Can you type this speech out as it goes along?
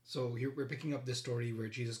So here we're picking up this story where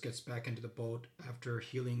Jesus gets back into the boat after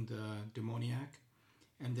healing the demoniac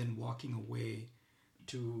and then walking away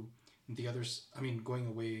to the others, going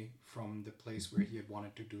away from the place where he had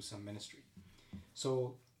wanted to do some ministry.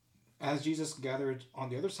 So as Jesus gathered on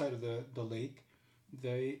the other side of the lake,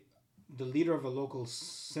 the, the leader of a local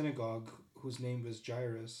synagogue, whose name was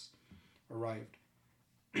Jairus, arrived.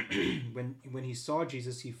 When he saw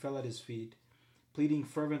Jesus, he fell at his feet, pleading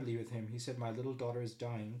fervently with him. He said, "My little daughter is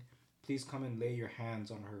dying. Please come and lay your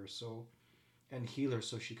hands on her and heal her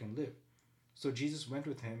so she can live." So Jesus went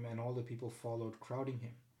with him, and all the people followed, crowding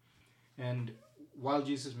him. And while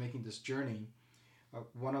Jesus is making this journey,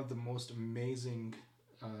 one of the most amazing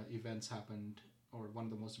events happened, or one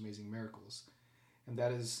of the most amazing miracles. And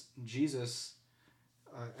that is Jesus,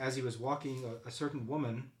 as he was walking, a certain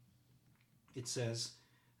woman, it says,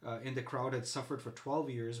 in the crowd had suffered for 12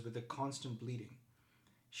 years with a constant bleeding.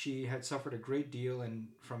 She had suffered a great deal and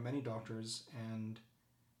from many doctors, and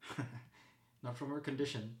not from her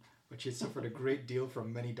condition, but she had suffered a great deal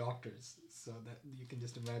from many doctors. So that you can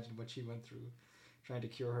just imagine what she went through trying to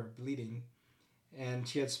cure her bleeding. And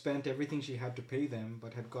she had spent everything she had to pay them,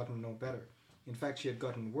 but had gotten no better. In fact, she had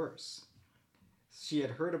gotten worse. She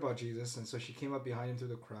had heard about Jesus, and so she came up behind him through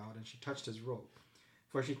the crowd, and she touched his robe.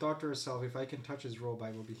 For she thought to herself, "If I can touch his robe,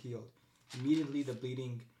 I will be healed." Immediately the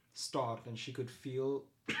bleeding stopped, and she could feel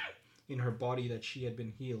in her body that she had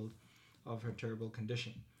been healed of her terrible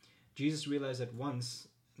condition. Jesus realized at once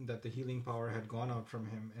that the healing power had gone out from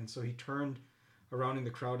him, and so he turned around in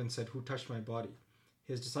the crowd and said, "Who touched my body?"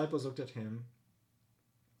 His disciples looked at him.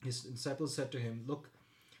 His disciples said to him,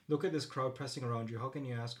 Look at this crowd pressing around you. How can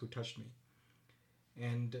you ask who touched me?"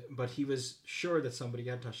 But he was sure that somebody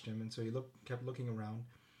had touched him, and so he kept looking around.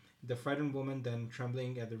 The frightened woman, then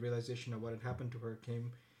trembling at the realization of what had happened to her,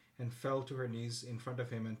 came and fell to her knees in front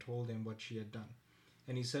of him and told him what she had done.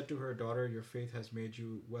 And he said to her, "Daughter, your faith has made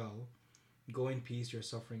you well. Go in peace, your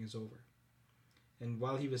suffering is over." And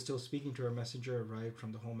while he was still speaking to her, a messenger arrived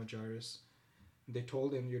from the home of Jairus. They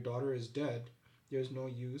told him, "Your daughter is dead. There is no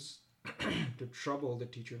use to trouble the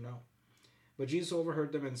teacher now." But Jesus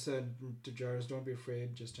overheard them and said to Jairus, "Don't be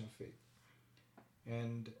afraid, just have faith."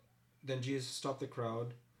 And then Jesus stopped the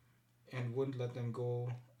crowd and wouldn't let them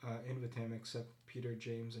go in with him except Peter,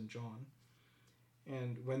 James, and John.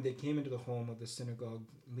 And when they came into the home of the synagogue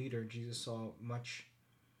leader, Jesus saw much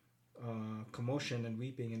commotion and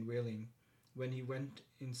weeping and wailing. When he went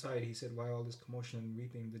inside, he said, "Why all this commotion and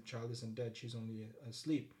weeping? The child isn't dead, she's only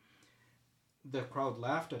asleep." The crowd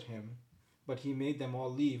laughed at him, but he made them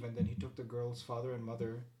all leave, and then he took the girl's father and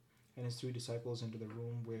mother and his 3 disciples into the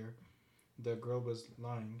room where the girl was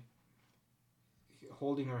lying.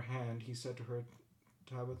 Holding her hand, he said to her,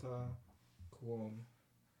 "Tabitha Koum,"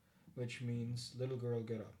 which means "little girl,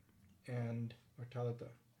 get up," or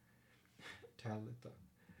Talitha.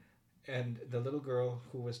 And the girl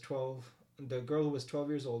who was 12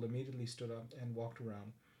 years old immediately stood up and walked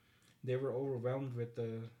around. They were overwhelmed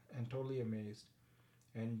and totally amazed.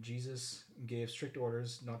 And Jesus gave strict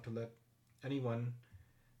orders not to let anyone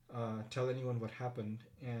tell anyone what happened,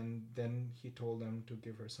 and then he told them to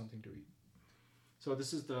give her something to eat. So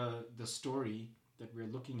this is the story that we're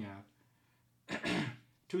looking at.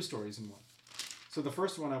 2 stories in one. So the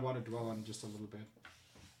first one I want to dwell on just a little bit.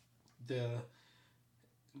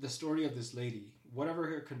 The story of this lady, whatever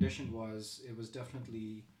her condition was, it was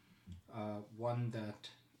definitely one that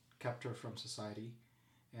kept her from society,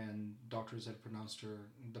 and the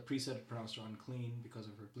priest had pronounced her unclean because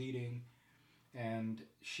of her bleeding, and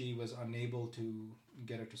she was unable to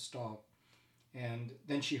get her to stop. And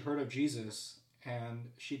then she heard of Jesus,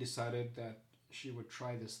 and she decided that she would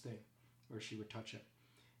try this thing where she would touch him,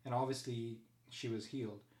 and obviously she was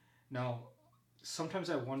healed. Now, sometimes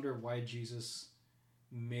I wonder why Jesus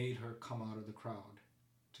made her come out of the crowd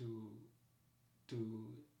to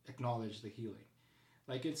acknowledge the healing.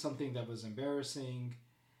 Like, it's something that was embarrassing,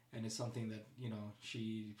 and it's something that,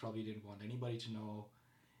 she probably didn't want anybody to know,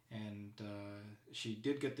 and she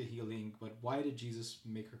did get the healing, but why did Jesus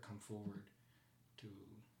make her come forward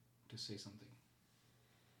to say something?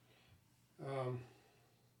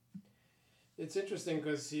 It's interesting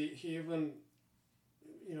because he even,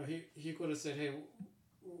 he could have said, "Hey,"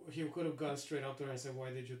 he could have gone straight up to her and said,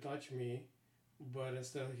 "Why did you touch me?" But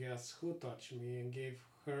instead he asked, "Who touched me?" and gave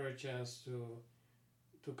her a chance to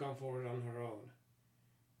come forward on her own.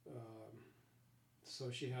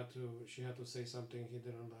 So she had to say something. He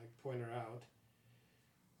didn't point her out.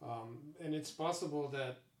 And it's possible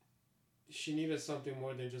that she needed something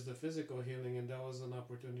more than just the physical healing, and that was an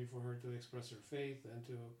opportunity for her to express her faith and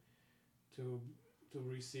to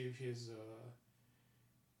receive his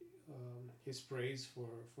his praise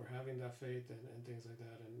for having that faith and things like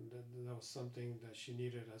that, and that was something that she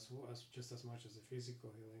needed as just as much as the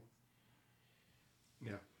physical healing.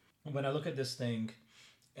 Yeah. When I look at this thing,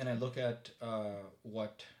 and I look at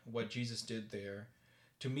what Jesus did there,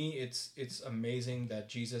 to me it's amazing that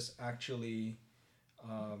Jesus actually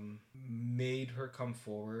made her come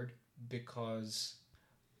forward, because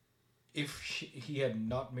if he had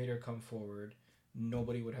not made her come forward,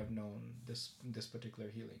 nobody would have known this particular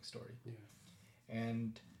healing story. Yeah.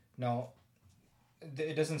 And now,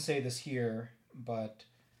 it doesn't say this here, but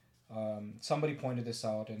somebody pointed this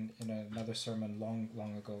out in another sermon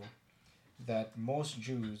long ago, that most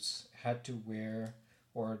Jews had to wear,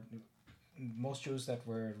 or most Jews that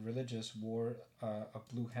were religious wore a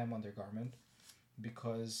blue hem on their garment,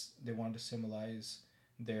 because they wanted to symbolize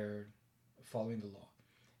their following the law.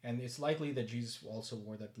 And it's likely that Jesus also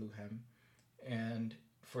wore that blue hem. And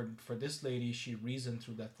for this lady, she reasoned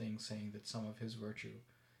through that thing, saying that some of his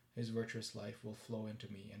virtuous life will flow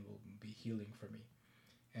into me and will be healing for me.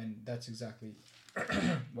 And that's exactly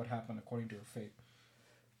what happened according to her faith.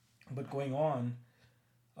 But going on,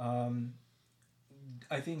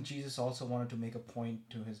 I think Jesus also wanted to make a point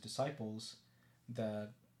to his disciples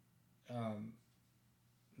that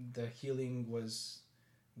the healing was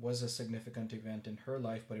a significant event in her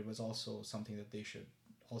life, but it was also something that they should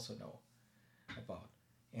also know about.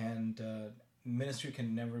 And ministry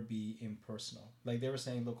can never be impersonal. Like they were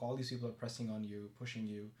saying, look, all these people are pressing on you, pushing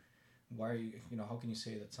you. Why are you, how can you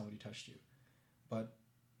say that somebody touched you? But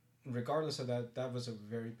regardless of that, that was a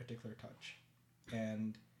very particular touch.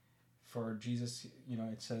 And for Jesus,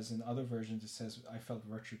 it says in other versions, it says, I felt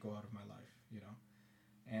virtue go out of my life,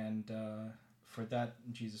 And for that,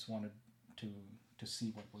 Jesus wanted to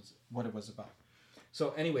see what it was about.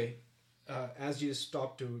 So anyway, as Jesus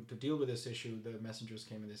stopped to deal with this issue, the messengers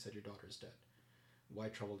came and they said, your daughter is dead. Why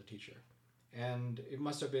trouble the teacher? And it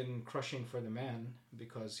must have been crushing for the man,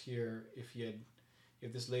 because here, if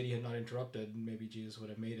this lady had not interrupted, maybe Jesus would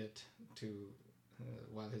have made it to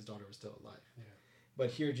while his daughter was still alive. Yeah. But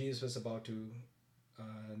here Jesus was about to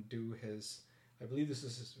do his, I believe this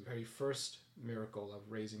is his very first miracle of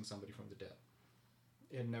raising somebody from the dead.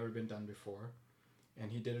 It had never been done before,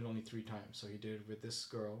 and he did it only 3 times. So he did it with this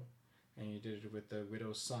girl, and he did it with the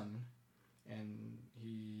widow's son, and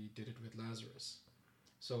he did it with Lazarus.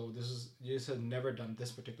 So Jesus had never done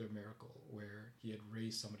this particular miracle where he had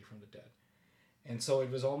raised somebody from the dead. And so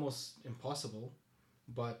it was almost impossible,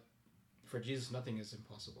 but for Jesus nothing is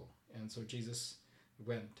impossible. And so Jesus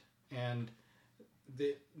went. And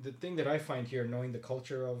the thing that I find here, knowing the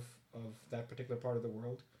culture of that particular part of the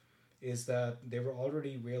world, is that they were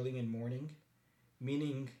already wailing and mourning,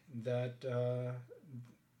 meaning that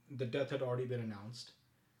the death had already been announced.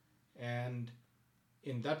 And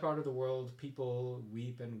in that part of the world, people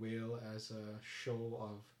weep and wail as a show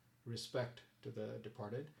of respect to the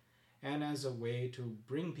departed, and as a way to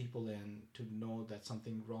bring people in to know that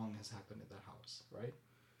something wrong has happened in that house, right?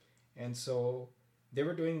 And so they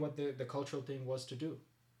were doing what the cultural thing was to do.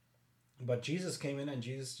 But Jesus came in and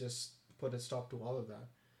Jesus just put a stop to all of that,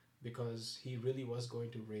 because he really was going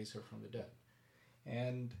to raise her from the dead.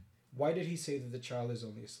 And why did he say that the child is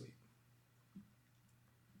only asleep?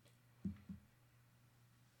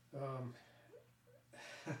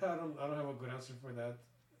 I don't have a good answer for that.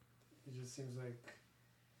 It just seems like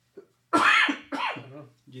I don't know.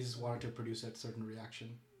 Jesus wanted to produce that certain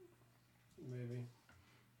reaction. Maybe.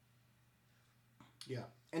 Yeah.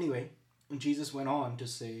 Anyway, Jesus went on to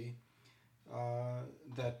say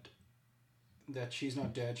that she's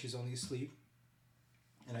not dead, she's only asleep.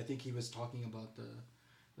 And I think he was talking about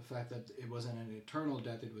the fact that it wasn't an eternal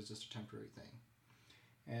death, it was just a temporary thing.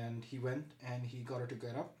 And he went and he got her to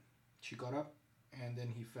get up. She got up, and then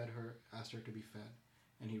he fed her, asked her to be fed,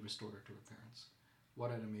 and he restored her to her parents. What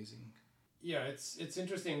an amazing... Yeah, it's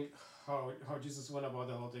interesting how Jesus went about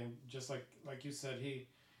the whole thing. Just like you said,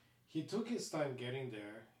 he took his time getting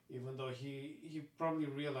there, even though he probably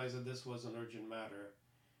realized that this was an urgent matter.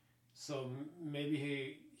 So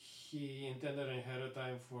maybe he intended ahead of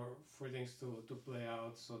time for things to play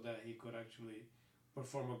out, so that he could actually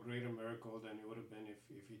perform a greater miracle than it would have been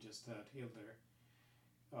if he just had healed her.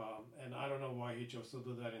 And I don't know why he chose to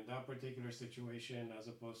do that in that particular situation, as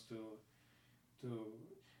opposed to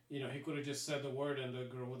he could have just said the word and the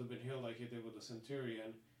girl would have been healed like he did with the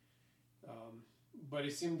centurion. But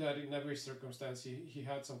it seemed that in every circumstance he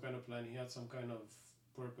had some kind of plan, he had some kind of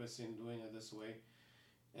purpose in doing it this way.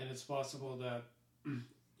 And it's possible that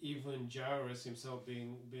even Jairus himself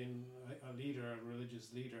being a leader, a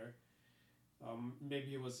religious leader, maybe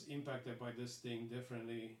he was impacted by this thing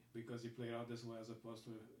differently because he played out this way as opposed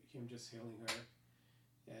to him just healing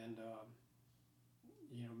her. and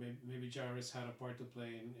maybe Jairus had a part to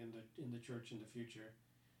play in the church in the future.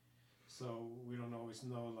 So we don't always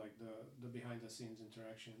know like the behind the scenes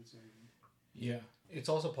interactions and. Yeah, it's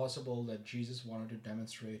also possible that Jesus wanted to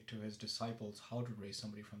demonstrate to his disciples how to raise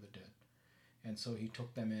somebody from the dead. And so he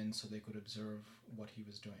took them in so they could observe what he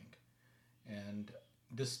was doing. And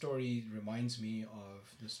this story reminds me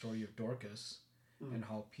of the story of Dorcas and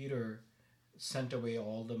how Peter sent away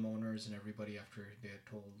all the mourners and everybody after they had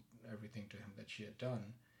told everything to him that she had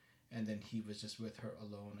done. And then he was just with her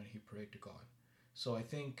alone and he prayed to God. So I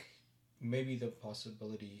think maybe the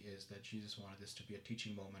possibility is that Jesus wanted this to be a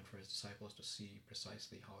teaching moment for his disciples to see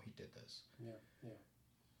precisely how he did this. Yeah.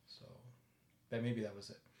 So maybe that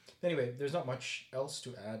was it. Anyway, there's not much else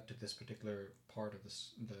to add to this particular part of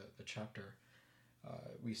the chapter.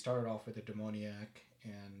 We started off with a demoniac,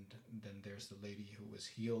 and then there's the lady who was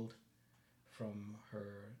healed from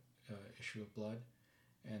her issue of blood,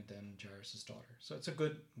 and then Jairus' daughter. So it's a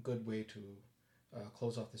good way to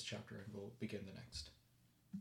close off this chapter, and we'll begin the next.